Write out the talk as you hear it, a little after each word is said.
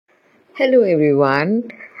Hello everyone.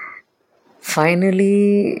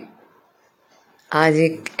 Finally आज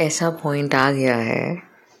एक ऐसा पॉइंट आ गया है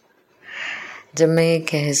जब मैं ये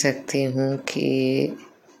कह सकती हूँ कि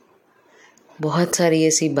बहुत सारी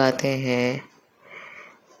ऐसी बातें हैं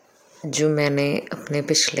जो मैंने अपने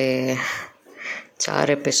पिछले 4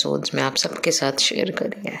 एपिसोड्स में आप सबके साथ शेयर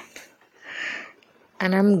करी है।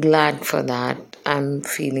 And I am glad for that. I am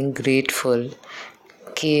feeling grateful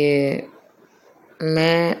कि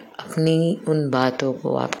मैं अपनी उन बातों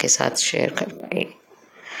को आपके साथ शेयर कर पाई।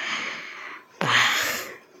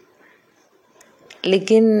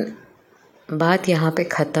 लेकिन बात यहाँ पे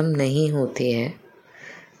ख़त्म नहीं होती है।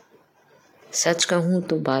 सच कहूँ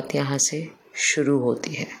तो बात यहाँ से शुरू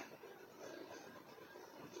होती है,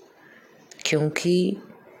 क्योंकि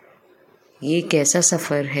ये एक ऐसा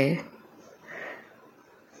सफ़र है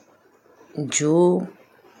जो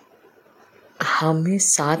हमें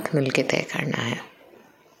साथ मिलके तय करना है।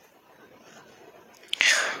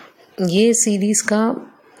 ये सीरीज़ का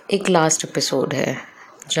एक लास्ट एपिसोड है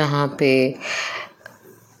जहाँ पे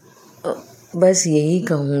बस यही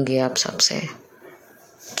कहूँगी आप सबसे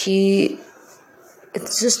कि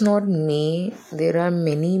it's just not me. There are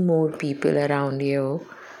many more people around you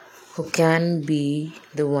who can be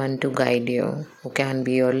the one to guide you, who can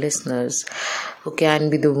be your listeners, who can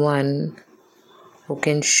be the one who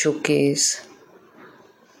can showcase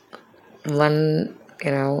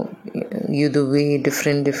you the way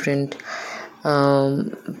different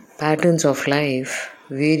patterns of life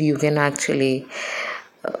where you can actually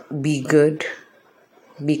be good,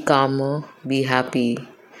 be calmer, be happy,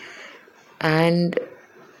 and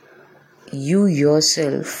you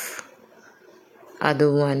yourself are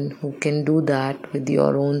the one who can do that with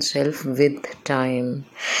your own self with time.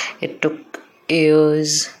 It took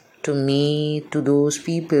years to me, to those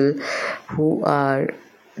people who are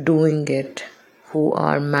doing it, who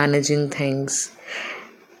are managing things.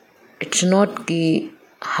 It's not कि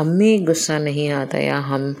हमें गुस्सा नहीं आता या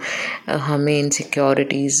हमें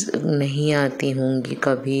insecurities नहीं आती होंगी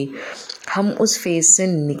कभी। हम उस फेज से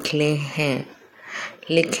निकले हैं,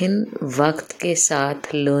 लेकिन वक्त के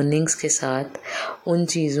साथ, लर्निंग्स के साथ उन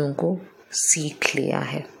चीज़ों को सीख लिया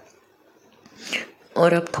है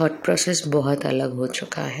और अब थॉट प्रोसेस बहुत अलग हो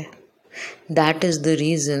चुका है। That is the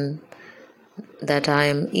reason that I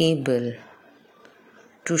am able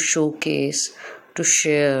to showcase, to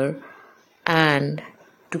share and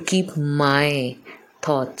to keep my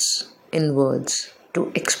thoughts in words, to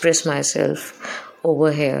express myself over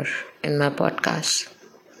here in my podcast.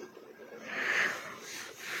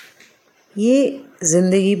 ये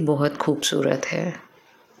ज़िंदगी बहुत खूबसूरत है।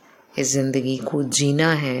 इस ज़िंदगी को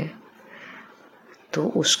जीना है तो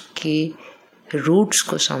उसके रूट्स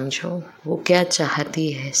को समझो, वो क्या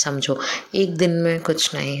चाहती है समझो। एक दिन में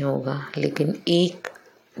कुछ नहीं होगा, लेकिन एक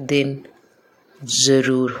दिन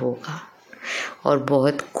ज़रूर होगा और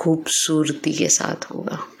बहुत खूबसूरती के साथ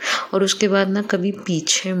होगा। और उसके बाद ना कभी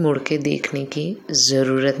पीछे मुड़ के देखने की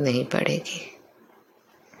ज़रूरत नहीं पड़ेगी।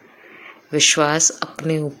 विश्वास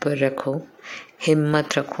अपने ऊपर रखो,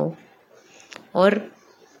 हिम्मत रखो, और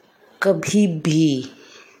कभी भी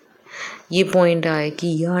ये पॉइंट आए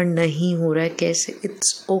कि यार नहीं हो रहा है कैसे,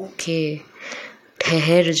 इट्स ओके,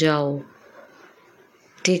 ठहर जाओ,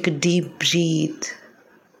 टेक डीप ब्रीथ।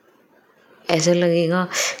 ऐसा लगेगा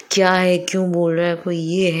क्या है, क्यों बोल रहा है कोई,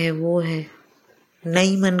 ये है वो है,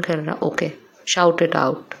 नहीं मन कर रहा, ओके, शाउट इट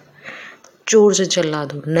आउट, जोर से चिल्ला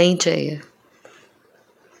दो, नहीं चाहिए।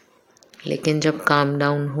 लेकिन जब काम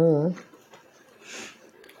डाउन हो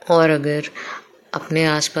और अगर अपने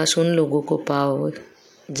आसपास उन लोगों को पाओ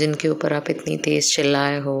जिनके ऊपर आप इतनी तेज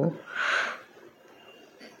चिल्लाए हो,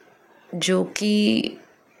 जो कि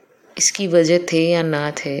इसकी वजह थे या ना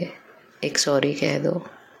थे, एक सॉरी कह दो।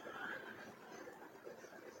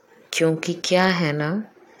 क्योंकि क्या है ना,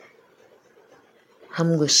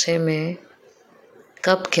 हम गुस्से में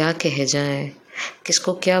कब क्या कह जाएं,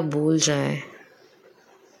 किसको क्या बोल जाएं,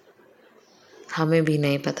 हमें भी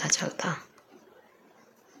नहीं पता चलता।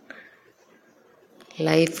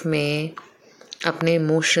 लाइफ में अपने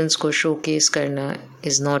इमोशंस को शोकेस करना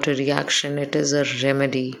is not a reaction, it is a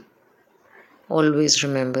remedy. Always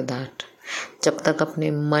remember that. जब तक अपने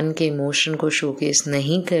मन के इमोशन को शोकेस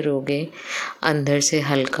नहीं करोगे, अंदर से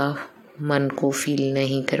हल्का मन को फील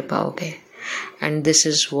नहीं कर पाओगे। And this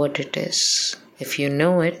is what it is. If you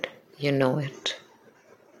know it, you know it.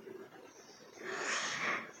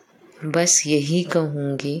 बस यही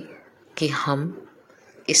कहूँगी कि हम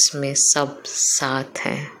इसमें सब साथ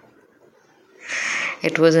हैं।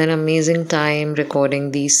 It was an amazing time recording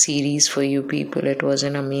these series for you people. It was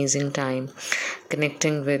an amazing time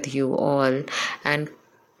connecting with you all and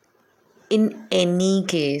In any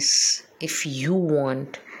case, if you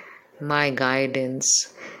want my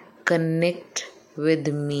guidance, connect with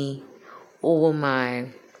me over my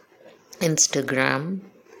Instagram,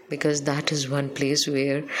 because that is one place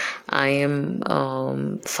where I am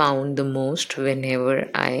found the most whenever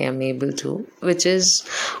I am able to, which is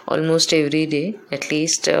almost every day, at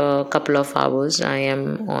least a couple of hours I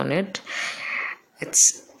am on it.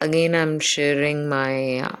 It's again, I'm sharing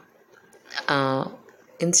my uh,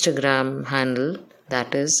 Instagram handle,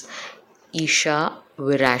 that is Isha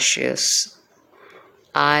Veracious.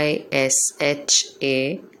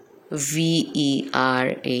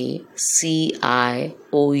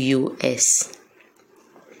 ISHAVERACIOUS.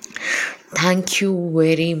 Thank you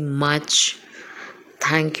very much.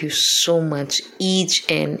 Thank you so much,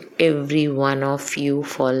 each and every one of you,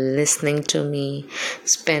 for listening to me,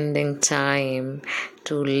 spending time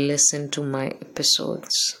to listen to my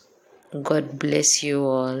episodes. God bless you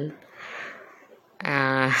all.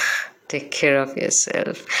 Uh, Take care of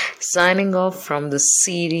yourself. Signing off from the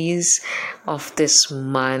series of this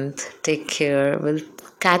month. Take care. We'll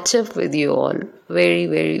catch up with you all very,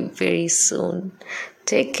 very, very soon.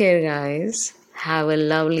 Take care, guys. Have a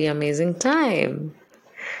lovely, amazing time.